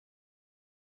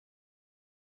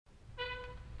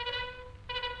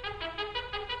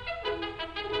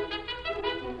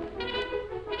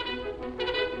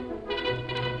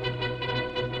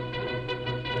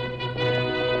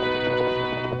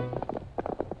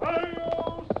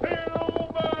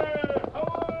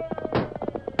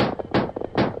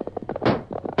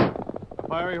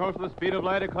fiery horse with the speed of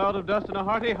light, a cloud of dust, and a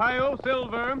hearty hi-yo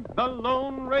Silver, the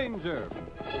Lone Ranger.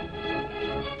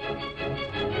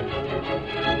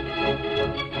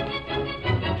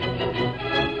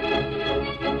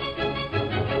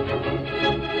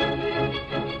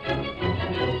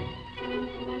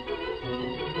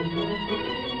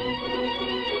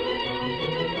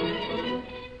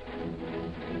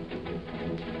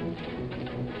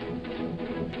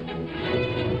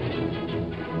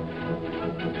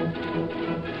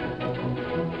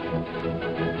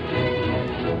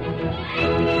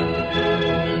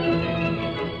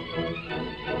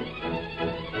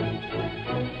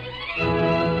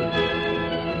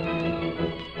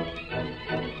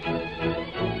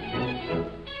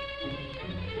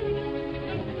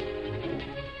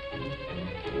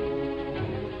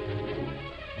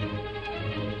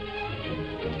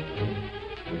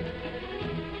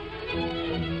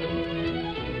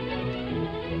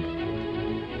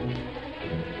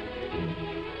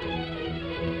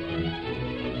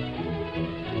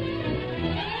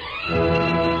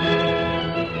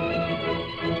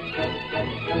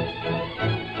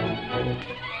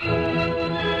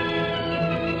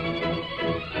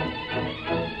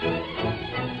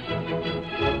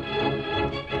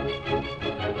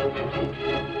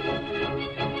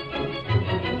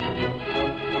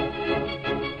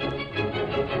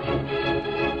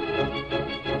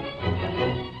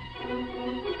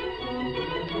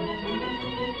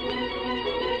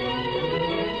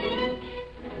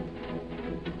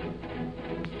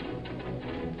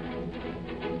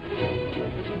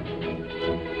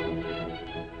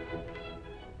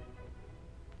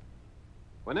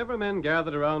 Whenever men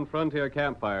gathered around frontier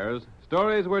campfires,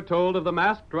 stories were told of the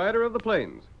masked rider of the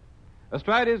plains.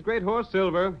 Astride his great horse,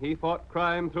 Silver, he fought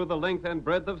crime through the length and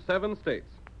breadth of 7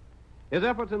 states. His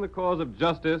efforts in the cause of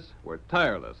justice were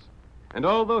tireless, and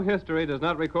although history does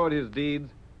not record his deeds,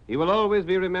 he will always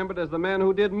be remembered as the man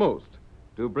who did most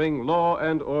to bring law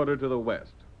and order to the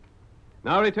West.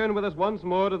 Now return with us once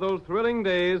more to those thrilling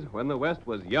days when the West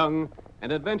was young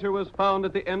and adventure was found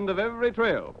at the end of every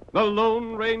trail. The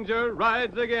Lone Ranger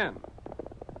rides again.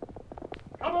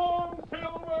 Come on,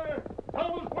 Silver!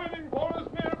 Tom's waiting for us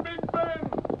near Big Bend.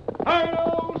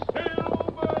 Hi-yo,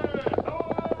 Silver!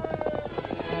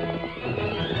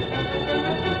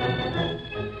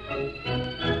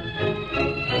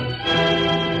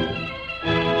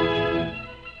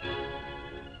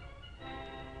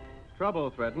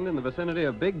 Trouble threatened in the vicinity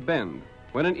of Big Bend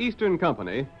when an Eastern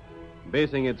company,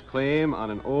 basing its claim on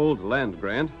an old land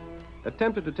grant,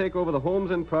 attempted to take over the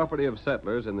homes and property of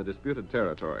settlers in the disputed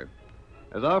territory.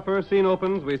 As our first scene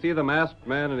opens, we see the masked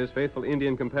man and his faithful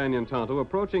Indian companion Tonto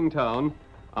approaching town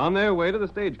on their way to the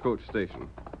stagecoach station.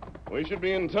 We should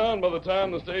be in town by the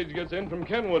time the stage gets in from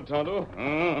Kenwood, Tonto.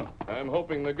 I'm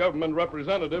hoping the government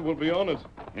representative will be on it.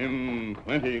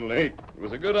 Plenty late. It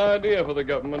was a good idea for the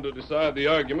government to decide the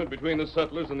argument between the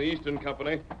settlers and the Eastern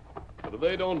Company. But if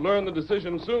they don't learn the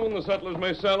decision soon, the settlers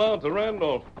may sell out to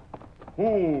Randolph.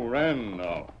 Who,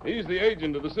 Randolph? He's the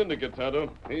agent of the syndicate,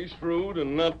 Tonto. He's shrewd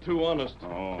and not too honest.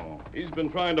 Oh. He's been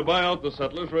trying to buy out the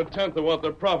settlers for 1/10 of what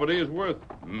their property is worth.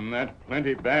 That's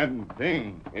plenty bad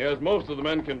thing. He has most of the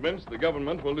men convinced the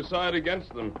government will decide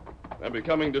against them. They're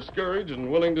becoming discouraged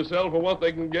and willing to sell for what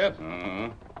they can get.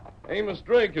 Amos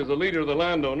Drake is the leader of the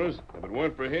landowners. If it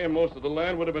weren't for him, most of the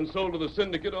land would have been sold to the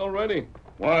syndicate already.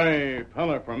 Why,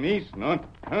 fella from East not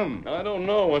come? I don't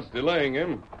know what's delaying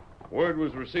him. Word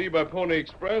was received by Pony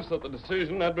Express that the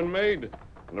decision had been made,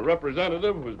 and a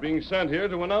representative was being sent here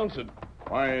to announce it.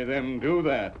 Why them do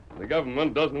that? The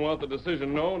government doesn't want the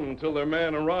decision known until their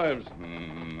man arrives.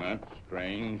 That's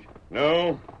strange.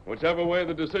 No, whichever way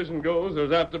the decision goes,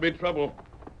 there's apt to be trouble.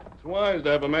 It's wise to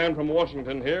have a man from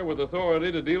Washington here with authority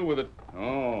to deal with it.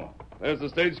 Oh. There's the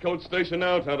stagecoach station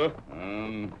now, Tonto.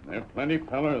 There's plenty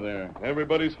feller there.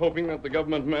 Everybody's hoping that the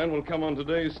government man will come on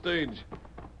today's stage.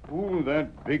 Who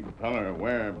that big feller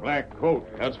wear black coat?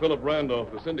 That's Philip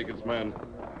Randolph, the syndicate's man.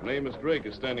 Amos Drake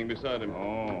is standing beside him.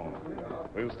 Oh.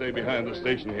 We'll stay behind the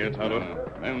station here, Tonto.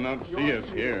 They'll not see us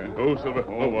here. Oh, Silver.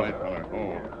 Oh, white feller.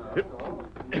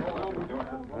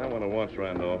 I want to watch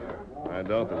Randolph. I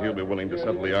doubt that he'll be willing to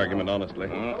settle the argument honestly.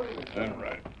 That's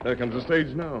right. There comes the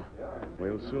stage now.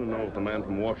 We'll soon know if the man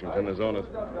from Washington is on it.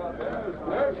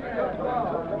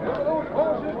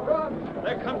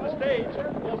 There comes the stage.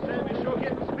 Old Sammy's sure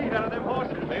getting speed out of them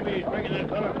horses. Maybe he's bringing that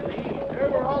fella from the east. Here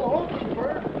we're all hoping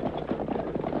for.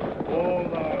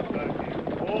 Hold on, Ducky.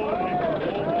 Hold it.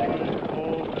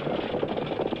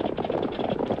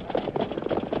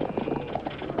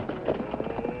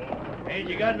 Ain't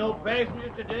you got no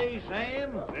passengers today,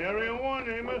 Sam? Nary one,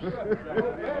 Amos.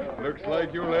 Looks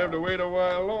like you'll have to wait a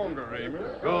while longer,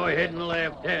 Amos. Go ahead and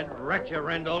laugh, Dad. Rat you,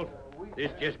 Randolph. This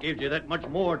just gives you that much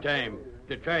more time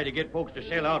to try to get folks to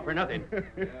sell out for nothing.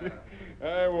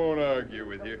 I won't argue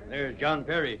with you. There's John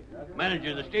Perry,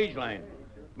 manager of the stage line.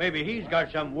 Maybe he's got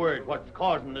some word what's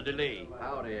causing the delay.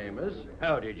 Howdy, Amos.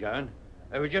 Howdy, John.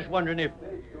 I was just wondering if...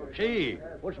 See,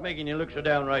 what's making you look so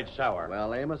downright sour?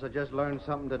 Well, Amos, I just learned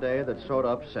something today that sort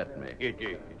of upset me.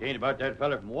 It ain't about that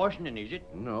fella from Washington, is it?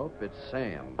 Nope, it's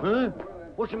Sam. Huh?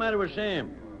 What's the matter with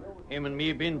Sam? Him and me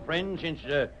have been friends since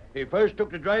he first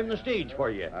took to driving the stage for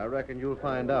you. I reckon you'll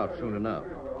find out soon enough.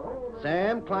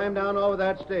 Sam, climb down over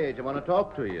that stage. I want to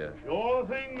talk to you. Sure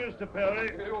thing, Mr.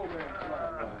 Perry.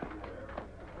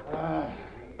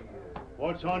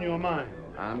 What's on your mind?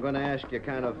 I'm going to ask you a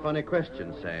kind of funny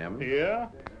question, Sam. Yeah?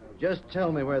 Just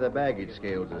tell me where the baggage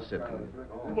scales are sitting.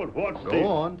 But what's Go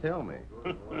on, tell me.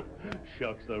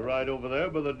 Shucks, they're right over there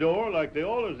by the door like they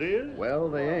always is. Well,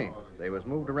 they ain't. They was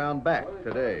moved around back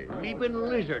today. Leaping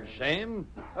lizard, Sam.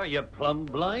 Are you plumb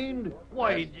blind?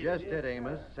 Why... That's just it,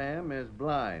 Amos. Sam is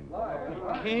blind.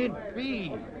 Can't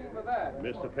be.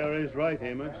 Mr. Perry's right,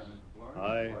 Amos.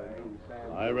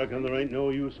 I reckon there ain't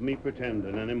no use me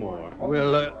pretending anymore.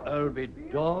 Well, I'll be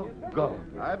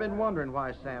doggone. I've been wondering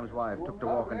why Sam's wife took to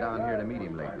walking down here to meet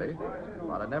him lately.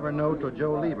 But I never know till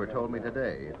Joe Lieber told me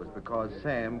today. It was because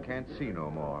Sam can't see no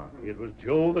more. It was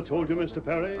Joe that told you, Mr.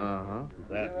 Perry? Uh-huh.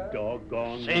 That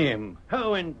doggone... Sam,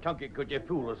 how in Tunky could you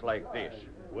fool us like this?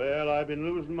 Well, I've been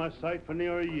losing my sight for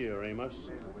near a year, Amos.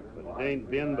 But it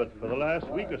ain't been but for the last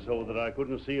week or so that I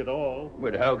couldn't see at all.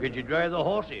 But how could you drive the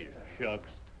horses? Shucks.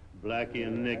 Blackie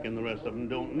and Nick and the rest of them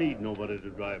don't need nobody to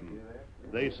drive them.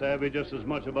 They savvy just as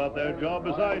much about their job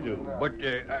as I do. But,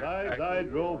 Besides, I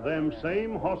drove them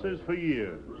same horses for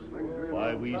years.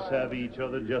 Why, we savvy each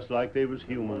other just like they was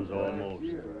humans almost.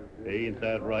 Ain't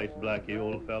that right, Blackie,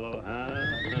 old fellow, huh?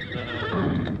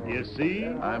 You see?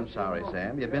 I'm sorry,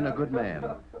 Sam. You've been a good man.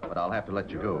 But I'll have to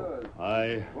let you go.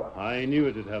 I knew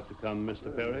it'd have to come,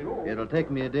 Mr. Perry. It'll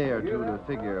take me a day or two to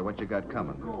figure what you got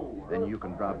coming. Then you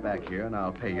can drop back here and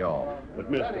I'll pay you off.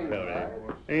 But, Mr. Perry,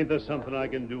 ain't there something I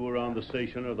can do around the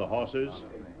station or the horses?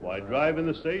 Why, driving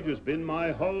the stage has been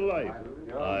my whole life.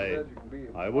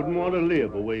 I wouldn't want to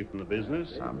live away from the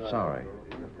business. I'm sorry.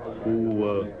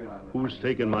 Who's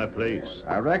taking my place?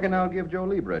 I reckon I'll give Joe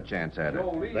Lieber a chance at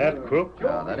it. That crook?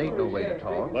 Now, that ain't no way to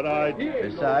talk. But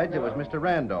Besides, it was Mr.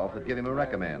 Randolph that gave him a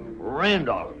recommend.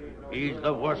 Randolph, he's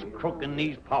the worst crook in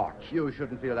these parts. You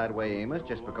shouldn't feel that way, Amos,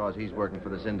 just because he's working for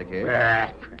the syndicate.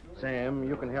 Sam,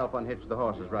 you can help unhitch the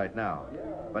horses right now.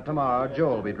 But tomorrow,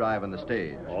 Joe will be driving the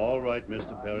stage. All right,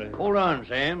 Mr. Perry. Hold on,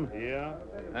 Sam. Yeah?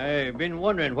 I've been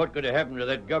wondering what could have happened to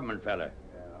that government fella.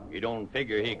 You don't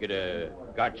figure he could have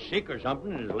got sick or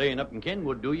something and is laying up in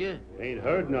Kenwood, do you? Ain't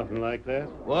heard nothing like that.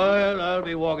 Well, I'll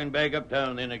be walking back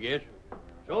uptown then, I guess.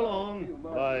 So long.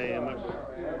 Bye, Amos.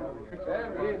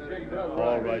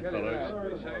 All right, fellas.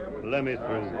 Let me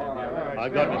through. I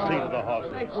got to see to the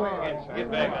horses.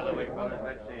 Get back out of the way, fellas.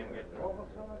 Let Sam get through.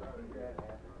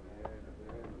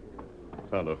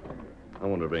 Tonto, I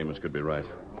wonder if Amos could be right.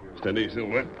 Steady,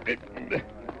 Silver.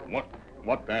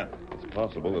 What that? It's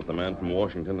possible that the man from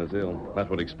Washington is ill. That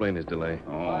would explain his delay.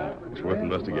 Oh. It's worth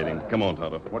investigating. Come on,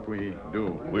 Tonto. What we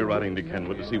do? We're riding to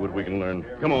Kenwood to see what we can learn.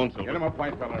 Come on, Silver. Get him up,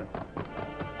 white fella.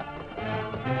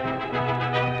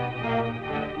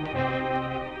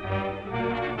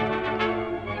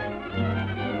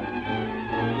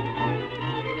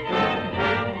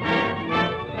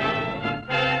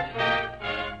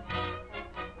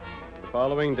 The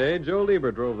following day, Joe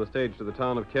Lieber drove the stage to the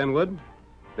town of Kenwood.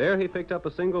 There he picked up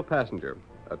a single passenger,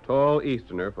 a tall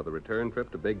Easterner for the return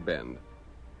trip to Big Bend.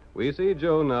 We see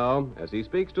Joe now as he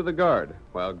speaks to the guard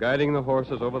while guiding the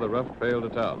horses over the rough trail to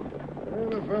town. Well,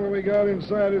 the fellow we got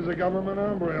inside is a government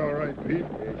hombre, all right, Pete.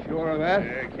 You sure of that?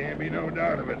 There can't be no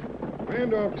doubt of it.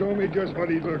 Randolph told me just what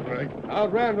he looked like.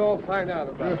 How'd Randolph find out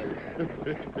about it?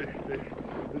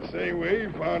 The same way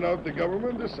he found out the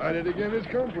government decided against his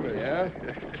company. Yeah?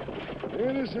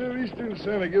 Yeah, this here Eastern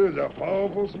Syndicate is a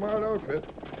powerful smart outfit.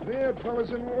 They had fellas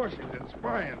in Washington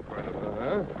spying for them.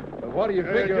 Uh-huh. But what do you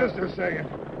figure... Just a second.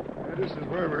 This is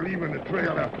where we're leaving the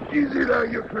trail now. Easy there,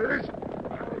 you critters.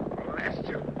 I blast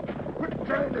you. Quit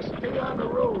trying to stay on the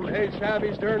road. Hey,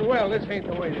 Shabby's darn well. This ain't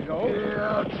the way to go. Yeah,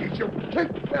 I'll teach you.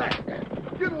 Take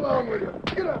that. Get along with you.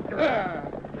 Get up there.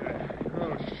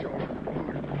 Oh, show him.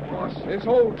 Boss. This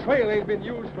old trail ain't been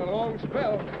used for a long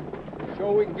spell. You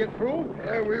sure we can get through?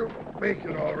 Yeah, we'll make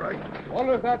it all right.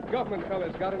 Wonder if that government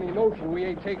fella's got any notion we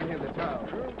ain't taking him to town.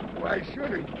 Why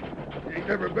should he? Ain't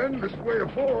never been this way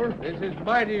afore. This is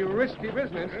mighty risky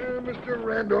business. Mr.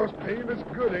 Randolph's paying us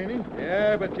good, ain't he?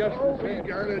 Yeah, but just All the we same.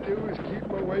 gotta do is keep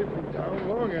him away from town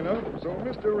long enough so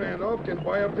Mr. Randolph can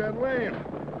buy up that land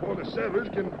before the settlers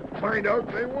can find out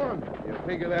they won. You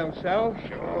figure they'll sell?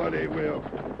 Sure they will.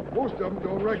 Most of them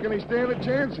don't reckon they stand a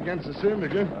chance against the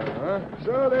syndicate.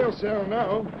 So they'll sell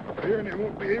now. Fearing they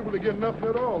won't be able to get nothing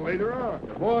at all later on.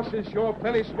 The boss is sure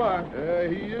plenty smart.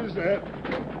 He is that.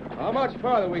 How much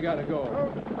farther we gotta go?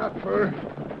 Oh, not far.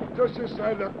 Just this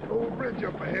side of that old bridge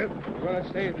up ahead. You gonna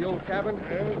stay at the old cabin?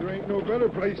 There ain't no better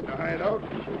place to hide out.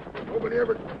 Nobody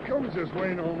ever comes this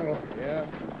way no more. Yeah.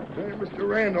 Mr.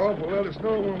 Randolph will let us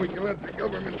know when we can let the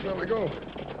government fella go.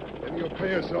 Then he'll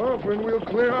pay us off and we'll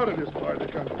clear out of this part of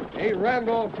the country. Ain't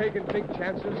Randolph taking big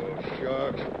chances? Oh,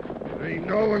 shucks. There ain't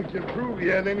no one can prove he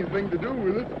had anything to do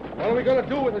with it. What are we gonna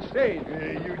do with the stage?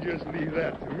 You just leave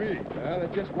that to me. Well,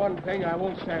 there's just one thing I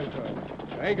won't stand for.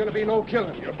 There ain't gonna be no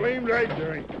killing. You're blamed right,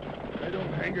 there ain't. I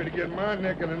don't hanker to get my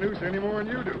neck in a noose any more than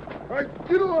you do. All right,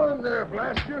 get along there,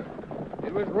 blast you.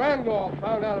 It was Randolph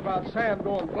found out about Sam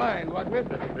going blind, wasn't it?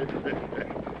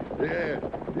 Yeah,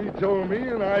 he told me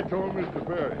and I told Mr.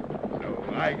 Perry.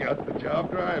 So I got the job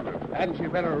driving. Hadn't you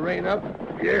better rein up?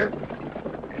 Yeah.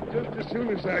 And just as soon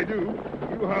as I do,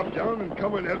 you hop down and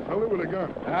cover that fellow with a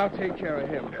gun. I'll take care of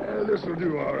him. This'll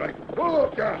do all right.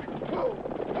 Whoa, Johnny. Whoa.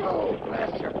 Whoa,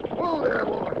 blast you. Whoa there,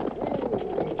 boy. Whoa.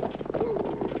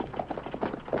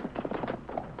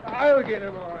 I'll get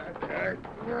him all right.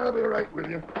 I'll be right with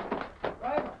you.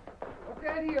 Right? What's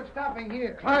the idea of stopping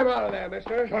here? Climb out of there,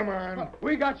 mister. Come on.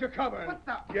 We got you covered. What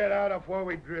the... Get out before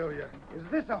we drill you. Is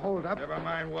this a holdup? Never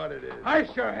mind what it is. Ice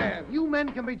your hand. You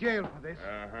men can be jailed for this.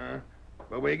 Uh-huh.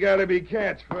 But we gotta be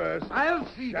cats first. I'll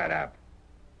see. Shut up.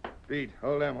 Pete,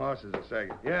 hold them horses a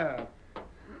second. Yeah.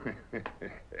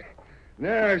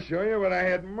 Now I'll show you what I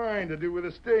had in mind to do with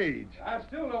the stage. I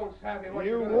still don't savvy what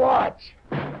You you're gonna... watch.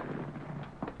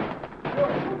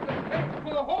 You're shooting the stakes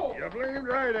full of holes. You're blamed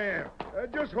right, I am.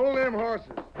 Just hold them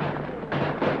horses.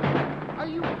 Are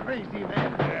you crazy,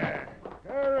 man? Yeah,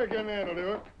 I reckon that'll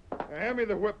do it. Now, hand me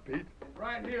the whip, Pete.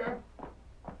 Right here.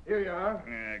 Here you are.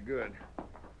 Yeah, good.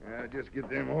 Just get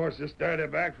them horses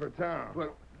started back for town.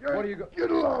 Well, what are you Get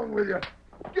along with you.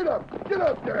 Get up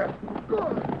there. Go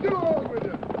on, get along with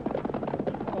you.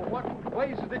 Oh, what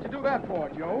blazes did you do that for,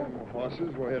 Joe? Them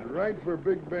horses will head right for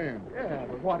Big Bend. Yeah,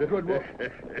 but what good will...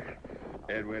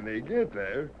 And when they get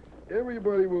there,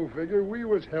 everybody will figure we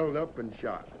was held up and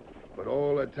shot. But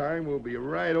all the time we'll be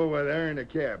right over there in the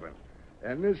cabin.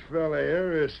 And this fella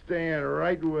here is staying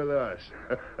right with us.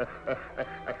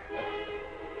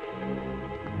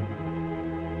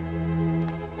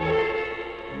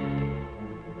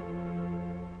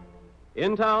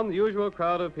 In town, the usual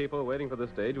crowd of people waiting for the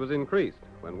stage was increased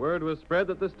when word was spread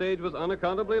that the stage was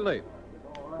unaccountably late.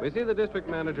 We see the district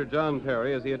manager, John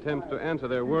Perry, as he attempts to answer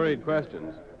their worried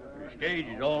questions. The stage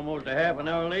is almost a half an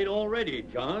hour late already,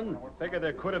 John. Figure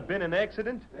there could have been an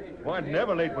accident. Weren't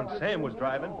never late when Sam was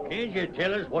driving. Can't you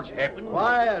tell us what's happened?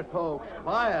 Quiet, folks,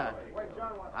 quiet.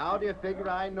 How do you figure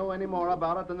I know any more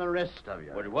about it than the rest of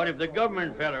you? But what if the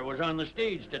government feller was on the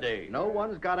stage today? No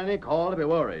one's got any call to be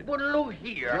worried. But look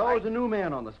here. Joe's a new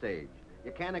man on the stage.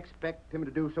 You can't expect him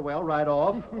to do so well right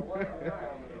off.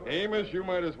 Amos, you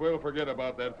might as well forget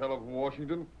about that fellow from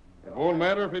Washington. It won't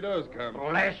matter if he does come.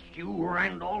 Blast you,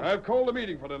 Randolph. I've called a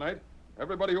meeting for tonight.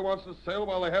 Everybody who wants to sail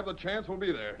while they have the chance will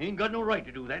be there. Ain't got no right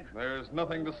to do that. There's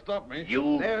nothing to stop me.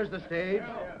 You... There's the stage.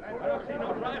 I don't see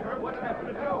no driver. What's happened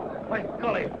to Joe? By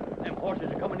golly, them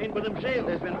horses are coming in by themselves.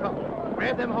 There's been trouble.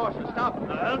 Grab them horses. Stop.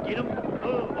 I'll get them.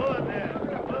 Oh, there.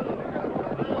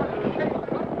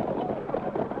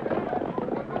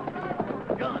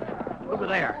 John, over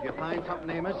there. You find something,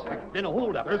 Amos? Then a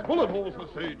hold-up. There's bullet holes in the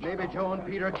stage. Maybe Joe and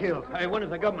Peter are killed. I wonder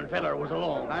if the government feller was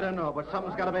along. I don't know, but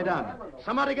something's got to be done.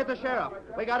 Somebody get the sheriff.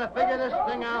 We got to figure this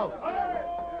thing out.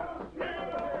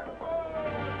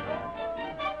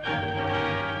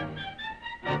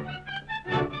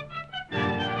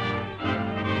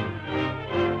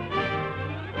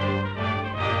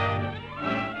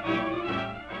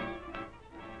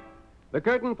 The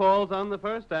curtain falls on the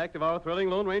first act of our thrilling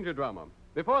Lone Ranger drama.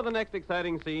 Before the next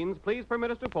exciting scenes, please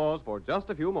permit us to pause for just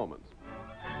a few moments.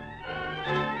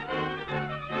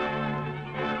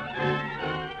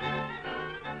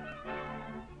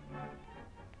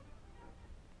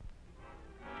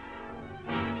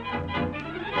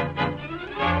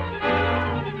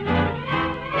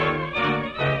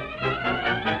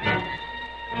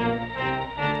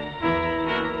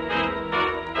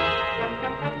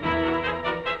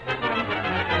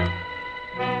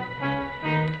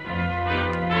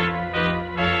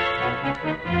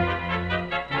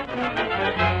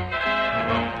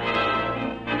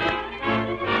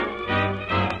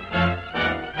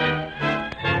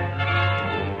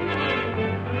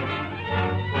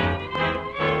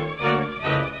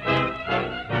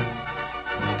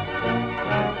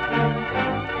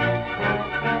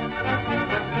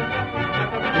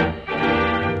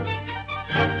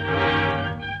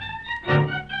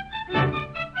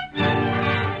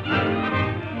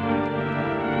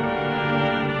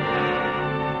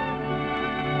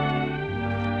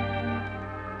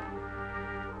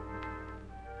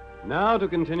 Now to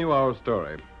continue our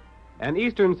story. An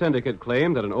Eastern syndicate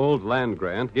claimed that an old land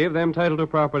grant gave them title to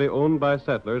property owned by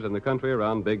settlers in the country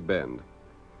around Big Bend.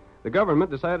 The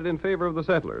government decided in favor of the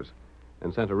settlers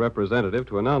and sent a representative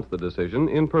to announce the decision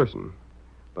in person.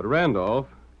 But Randolph,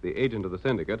 the agent of the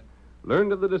syndicate,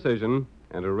 learned of the decision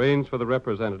and arranged for the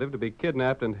representative to be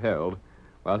kidnapped and held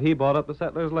while he bought up the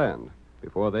settlers' land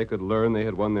before they could learn they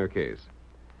had won their case.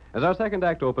 As our second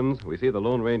act opens, we see the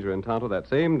Lone Ranger and Tonto that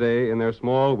same day in their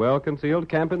small, well-concealed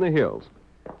camp in the hills.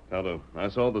 Tonto, I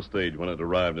saw the stage when it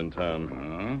arrived in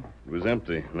town. It was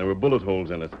empty, and there were bullet holes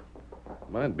in it.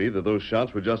 Might be that those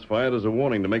shots were just fired as a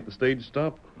warning to make the stage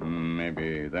stop.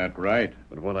 Maybe that right.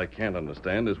 But what I can't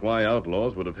understand is why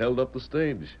outlaws would have held up the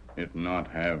stage. It not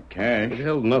have cash. It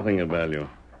held nothing of value.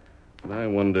 And I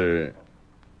wonder...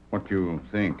 What you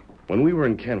think? When we were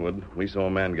in Kenwood, we saw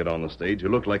a man get on the stage who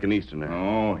looked like an Easterner.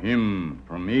 Oh, him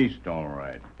from East, all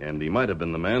right. And he might have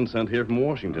been the man sent here from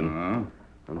Washington.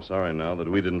 I'm sorry now that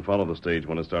we didn't follow the stage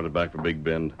when it started back for Big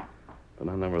Bend. But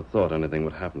I never thought anything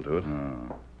would happen to it.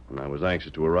 And I was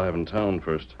anxious to arrive in town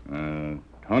first.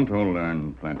 Tonto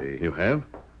learned plenty. You have?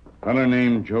 Feller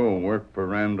named Joe worked for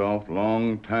Randolph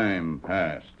long time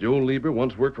past. Joe Lieber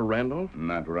once worked for Randolph?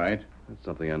 Not right. That's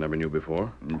something I never knew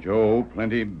before. Joe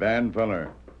plenty bad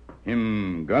feller.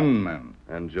 Him gunman.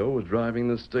 And Joe was driving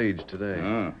the stage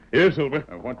today. Here, Silver.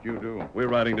 What you do? We're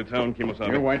riding to town, Kimosabe.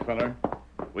 Here, white feller.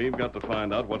 We've got to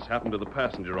find out what's happened to the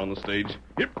passenger on the stage.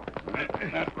 Yep.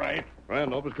 That's right.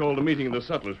 Randolph has called a meeting of the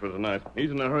settlers for tonight.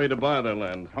 He's in a hurry to buy their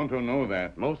land. Tonto know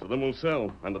that. Most of them will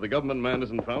sell. And if the government man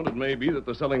isn't found, it may be that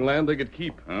they're selling land they could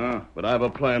keep. But I have a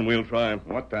plan we'll try.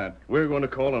 What that? We're going to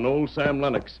call on old Sam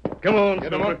Lennox. Come on,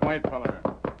 Get him up, white feller.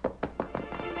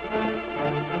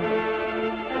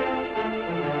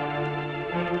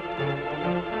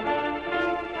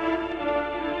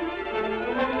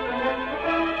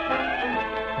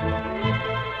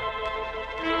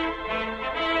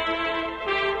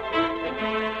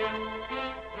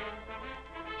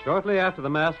 Shortly after the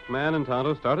masked man and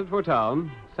Tonto started for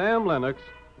town, Sam Lennox,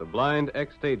 the blind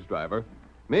ex-stage driver,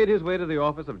 made his way to the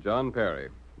office of John Perry,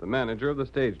 the manager of the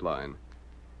stage line.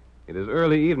 It is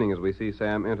early evening as we see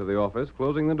Sam enter the office,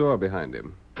 closing the door behind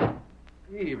him.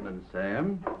 Evening,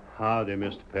 Sam. Howdy,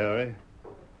 Mr. Perry.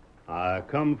 I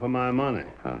come for my money.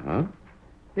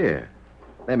 Here,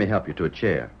 let me help you to a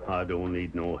chair. I don't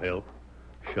need no help.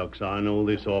 Shucks, I know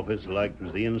this office like it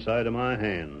was the inside of my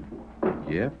hand.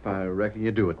 Yep, I reckon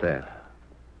you do with that.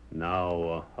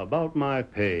 Now, about my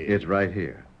pay. It's right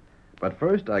here. But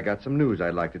first, I got some news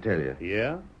I'd like to tell you.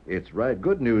 Yeah? It's right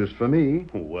good news for me.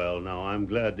 Well, now, I'm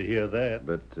glad to hear that.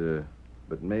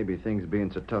 But maybe things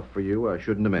being so tough for you, I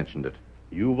shouldn't have mentioned it.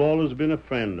 You've always been a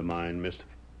friend of mine, Mr.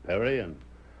 Perry, and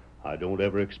I don't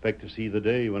ever expect to see the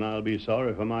day when I'll be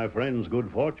sorry for my friend's good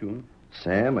fortune.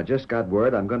 Sam, I just got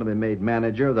word I'm going to be made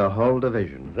manager of the whole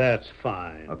division. That's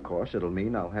fine. Of course, it'll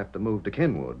mean I'll have to move to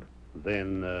Kenwood.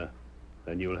 Then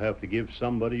you'll have to give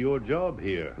somebody your job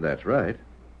here. That's right.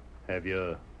 Have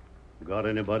you got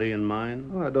anybody in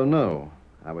mind? Oh, I don't know.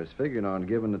 I was figuring on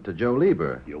giving it to Joe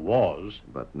Lieber. You was?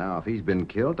 But now if he's been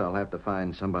killed, I'll have to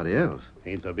find somebody else.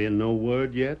 Ain't there been no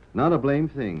word yet? Not a blame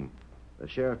thing. The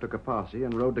sheriff took a posse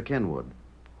and rode to Kenwood.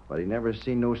 But he never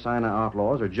seen no sign of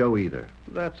outlaws or Joe either.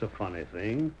 That's a funny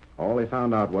thing. All he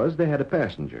found out was they had a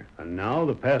passenger. And now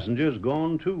the passenger's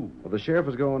gone, too. Well, the sheriff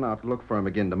is going out to look for him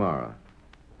again tomorrow.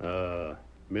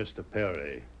 Mr.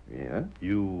 Perry. Yeah?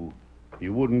 You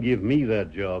wouldn't give me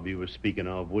that job you were speaking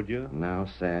of, would you? Now,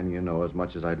 Sam, you know as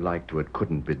much as I'd like to, it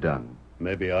couldn't be done.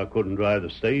 Maybe I couldn't drive the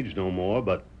stage no more,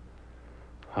 but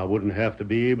I wouldn't have to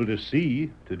be able to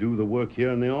see to do the work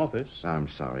here in the office. I'm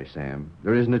sorry, Sam.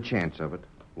 There isn't a chance of it.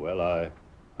 Well,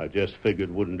 I just figured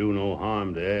wouldn't do no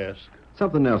harm to ask.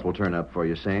 Something else will turn up for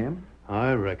you, Sam.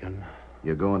 I reckon.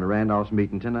 You're going to Randolph's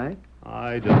meeting tonight?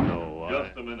 I don't know.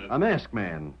 Just a minute. A masked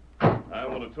man. I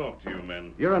want to talk to you,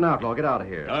 men. You're an outlaw. Get out of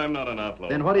here. I'm not an outlaw.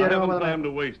 Then what do you I know haven't about time to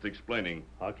waste explaining.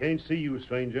 I can't see you,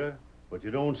 stranger, but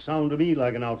you don't sound to me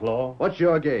like an outlaw. What's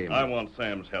your game? I want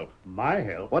Sam's help. My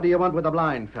help? What do you want with a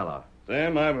blind fella?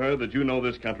 Sam, I've heard that you know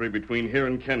this country between here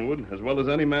and Kenwood as well as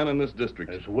any man in this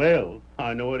district. As well?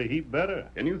 I know it a heap better.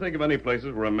 Can you think of any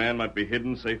places where a man might be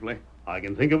hidden safely? I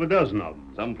can think of a dozen of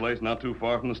them. Someplace not too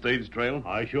far from the stage trail?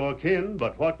 I sure can,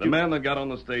 but what... The man that got on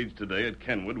the stage today at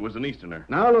Kenwood was an Easterner.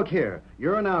 Now, look here.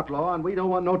 You're an outlaw, and we don't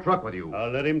want no truck with you.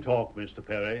 Let him talk, Mr.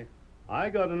 Perry. I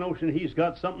got a notion he's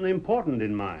got something important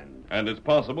in mind. And it's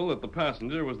possible that the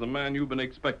passenger was the man you've been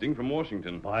expecting from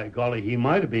Washington. By golly, he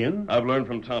might have been. I've learned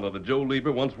from Tonto that Joe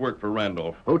Lieber once worked for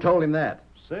Randolph. Who told him that?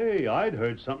 Say, I'd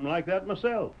heard something like that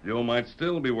myself. Joe might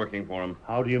still be working for him.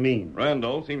 How do you mean?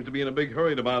 Randolph seems to be in a big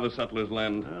hurry to buy the settlers'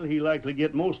 land. Well, he likely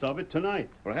get most of it tonight.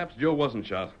 Perhaps Joe wasn't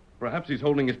shot. Perhaps he's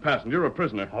holding his passenger a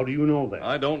prisoner. How do you know that?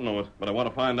 I don't know it, but I want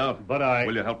to find out. But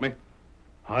Will you help me?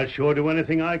 I'll sure do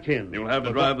anything I can. You'll have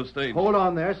to drive the stage. Hold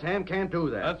on there. Sam can't do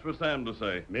that. That's for Sam to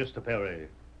say. Mr. Perry,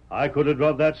 I could have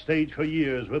drove that stage for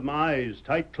years with my eyes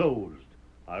tight closed.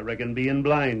 I reckon being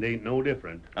blind ain't no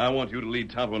different. I want you to lead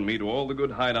Tonto and me to all the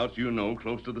good hideouts you know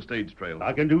close to the stage trail.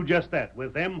 I can do just that.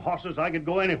 With them horses, I could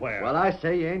go anywhere. Well, I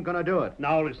say you ain't gonna do it.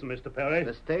 Now listen, Mr. Perry.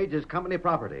 The stage is company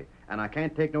property, and I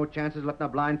can't take no chances letting a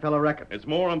blind fellow wreck it. It's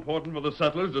more important for the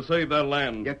settlers to save their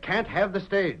land. You can't have the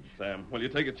stage. Sam, will you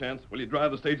take a chance? Will you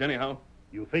drive the stage anyhow?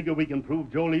 You figure we can prove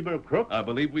Joe Lieber a crook? I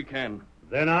believe we can.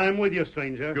 Then I'm with you,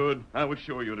 stranger. Good. I was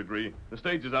sure you'd agree. The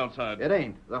stage is outside. It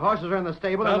ain't. The horses are in the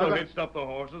stable. Tonto hitched up the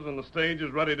horses, and the stage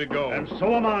is ready to go. And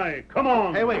so am I. Come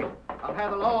on. Hey, wait. I'll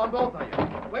have the law on both of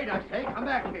you. Wait, I say. Come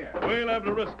back here. We'll have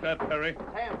to risk that, Perry.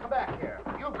 Sam, come back here.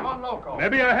 You've gone loco.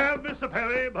 Maybe I have, Mr.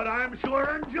 Perry, but I'm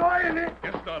sure enjoying it.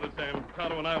 Get started, Sam.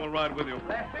 Tonto and I will ride with you.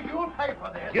 Lester, you'll pay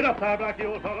for this. Get up there, Blackie,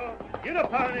 old fellow. Get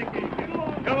up there, Nicky. Get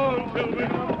along. Come on,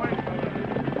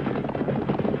 Sylvie.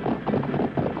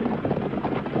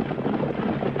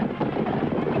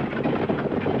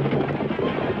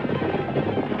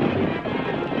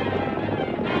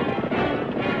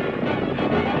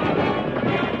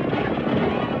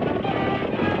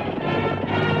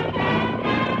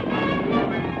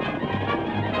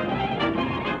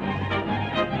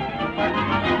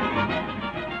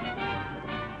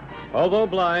 Although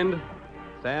blind,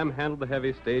 Sam handled the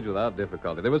heavy stage without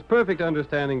difficulty. There was perfect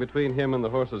understanding between him and the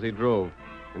horses he drove.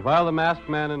 And while the masked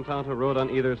man and Tonto rode on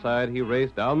either side, he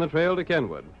raced down the trail to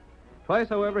Kenwood. Twice,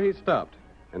 however, he stopped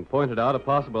and pointed out a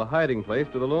possible hiding place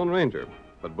to the Lone Ranger.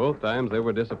 But both times they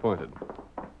were disappointed.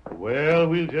 Well,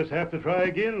 we'll just have to try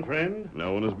again, friend.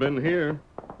 No one has been here.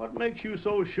 What makes you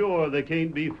so sure they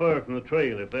can't be far from the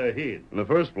trail if they're hid? In the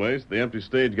first place, the empty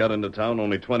stage got into town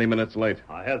only 20 minutes late.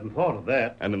 I hadn't thought of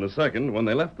that. And in the second, when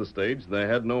they left the stage, they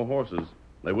had no horses.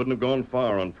 They wouldn't have gone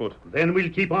far on foot. Then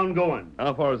we'll keep on going.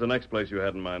 How far is the next place you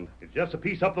had in mind? It's just a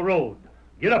piece up the road.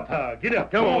 Get up, Pa. Get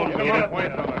up. Come on, get up,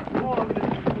 white fella. Come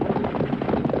on.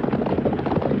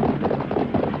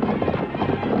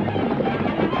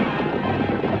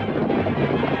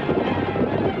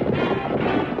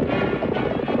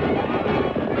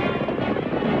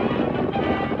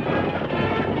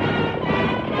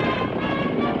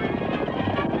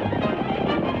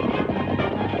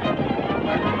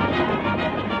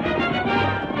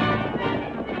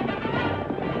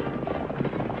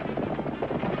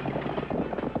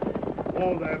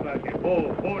 Hold there, Blackie.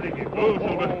 Hold it.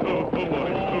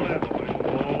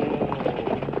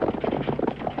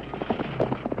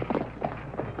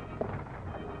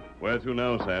 Where to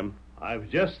now, Sam? I was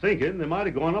just thinking they might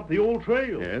have gone up the old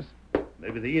trail. Yes?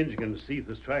 Maybe the engine can see if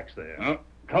there's tracks there.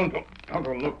 Tonto,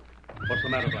 look. What's the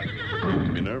matter,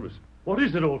 Blackie? Be nervous. What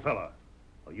is it, old fella?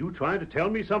 Are you trying to tell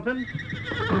me something?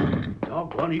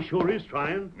 Doggone, he sure is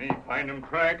trying. Me find him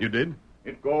track. You did?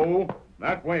 It go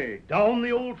that way. Down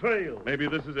the old trail. Maybe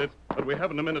this is it, but we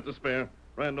haven't a minute to spare.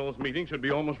 Randall's meeting should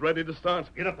be almost ready to start.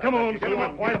 Get up there. Come on, Blackie. Get Silver.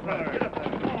 up, white fella. Get up there.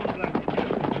 Come on, Blackie.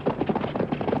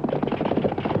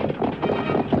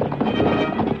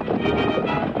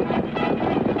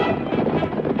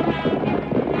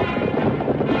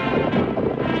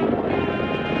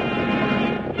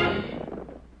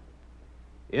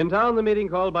 In town, the meeting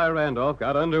called by Randolph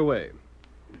got underway.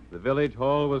 The village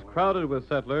hall was crowded with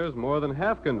settlers, more than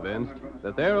half convinced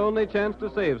that their only chance to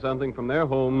save something from their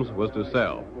homes was to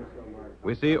sell.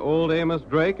 We see old Amos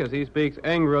Drake as he speaks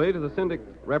angrily to the syndicate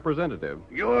representative.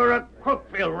 You're a crook,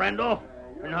 Phil Randolph,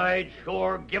 and I'd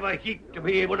sure give a heap to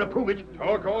be able to prove it.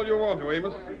 Talk all you want to,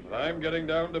 Amos, but I'm getting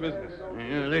down to business.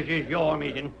 This is your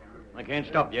meeting. I can't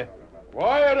stop you.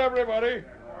 Quiet, everybody.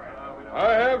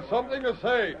 I have something to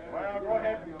say. Well, go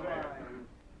ahead.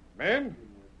 Men,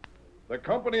 the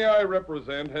company I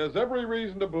represent has every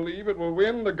reason to believe it will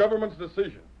win the government's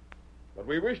decision. But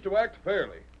we wish to act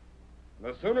fairly.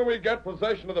 And the sooner we get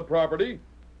possession of the property,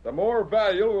 the more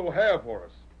value it will have for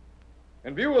us.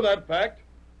 In view of that fact,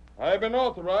 I have been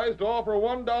authorized to offer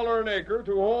 $1 an acre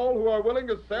to all who are willing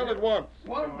to sell at once.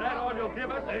 That all you'll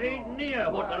give us Ain't near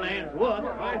what the land's worth.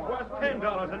 mine's worth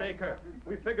 $10 an acre.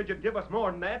 We figured you'd give us more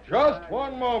than that. Just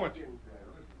one moment.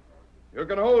 You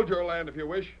can hold your land if you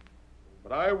wish,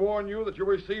 but I warn you that you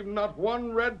receive not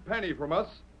one red penny from us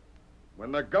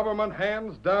when the government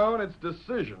hands down its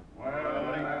decision.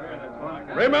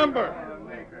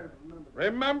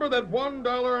 Remember that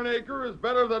 $1 an acre is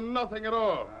better than nothing at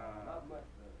all.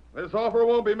 This offer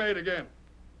won't be made again.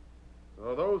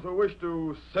 So those who wish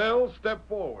to sell, step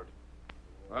forward.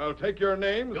 I'll take your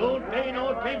names. Don't pay no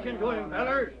attention to him,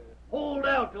 fellers. Hold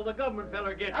out till the government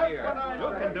feller gets here. You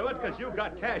can do it because you've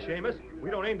got cash, Amos.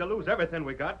 We don't aim to lose everything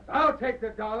we got. I'll take the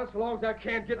dollar so long as I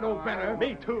can't get no better.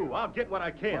 Me too. I'll get what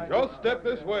I can. Just step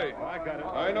this way. I got it.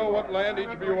 I know what land each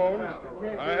of you owns.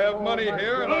 I have money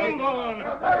here, and Hold on.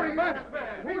 Hurry, man.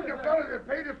 Who's the fella that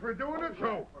paid us for doing it?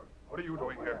 So, what are you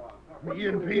doing here? Me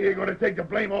and Pete ain't gonna take the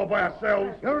blame all by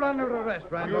ourselves. You're under arrest,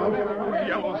 Randolph. You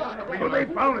yellow squeal. Well, they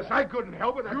found us. I couldn't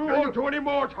help it. You won't do any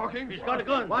more talking. He's got a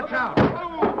gun. Watch out.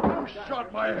 Who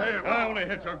shot my hand? I only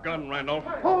hit your gun, Randolph.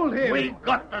 Hold him. We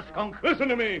got the skunk. Listen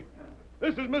to me.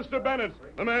 This is Mr. Bennett,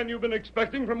 the man you've been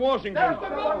expecting from Washington.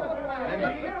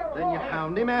 Then you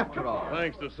found him after all.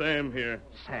 Thanks to Sam here.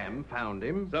 Sam found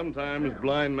him. Sometimes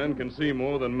blind men can see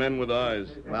more than men with eyes.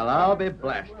 Well, I'll be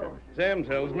blasted. Sam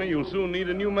tells me you'll soon need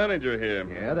a new manager here.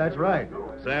 Yeah, that's right.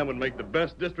 Sam would make the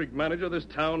best district manager this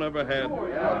town ever had.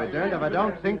 I'll be darned if I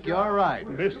don't think you're right.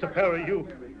 Mr. Perry, you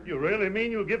really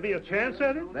mean you'll give me a chance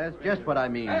at it? That's just what I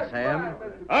mean, Sam.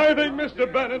 I think Mr.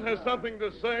 Bennett has something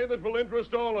to say that will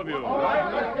interest all of you.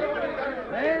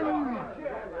 Then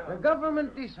the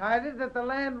government decided that the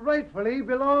land rightfully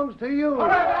belongs to you.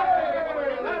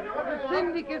 The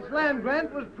syndicate's land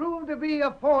grant was proved to be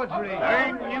a forgery.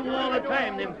 I knew all the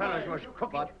time them fellas was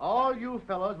crooked. But all you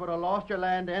fellows would have lost your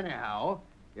land anyhow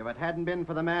if it hadn't been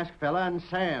for the masked fella and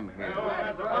Sam here.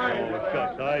 Oh,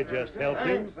 shucks, I just helped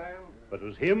him. But it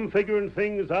was him figuring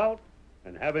things out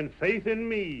and having faith in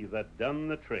me that done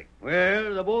the trick.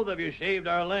 Well, the both of you saved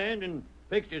our land and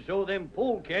fixed it so them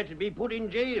polecats would be put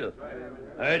in jail.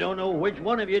 I don't know which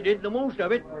one of you did the most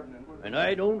of it, and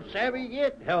I don't savvy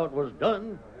yet how it was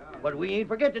done. But we ain't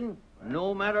forgetting,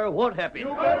 no matter what happened.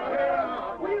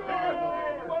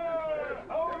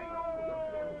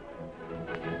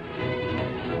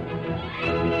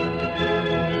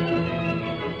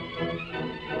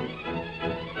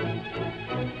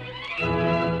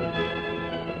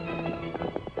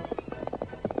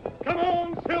 Come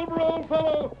on, Silver, old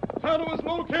fellow. Tonto has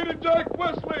located Jack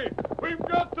Wesley. We've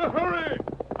got to hurry.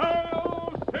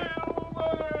 Hi-yo,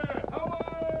 Silver!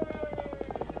 Away!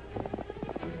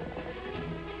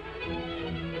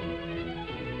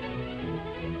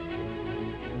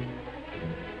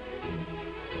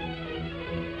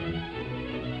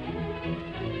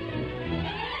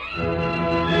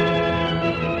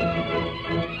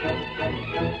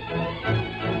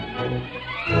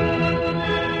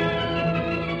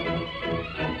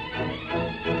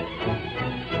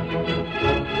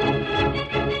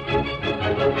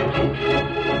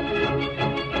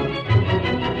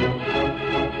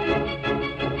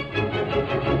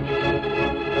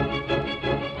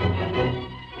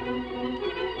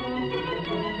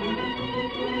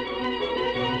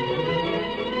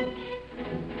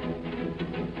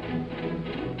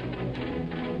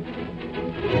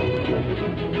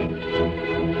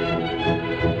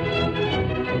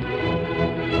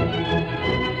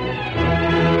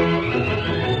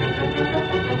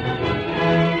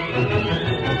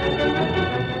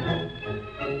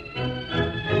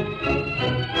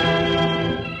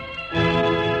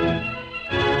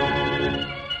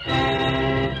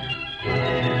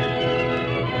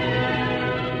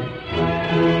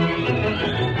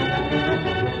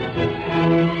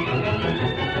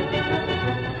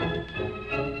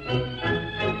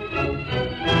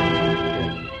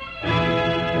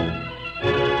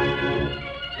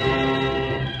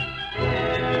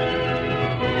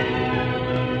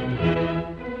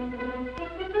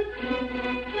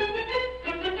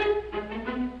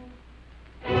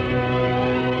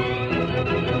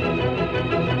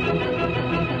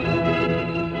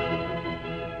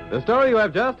 The story you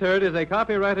have just heard is a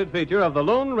copyrighted feature of the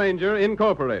Lone Ranger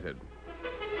Incorporated.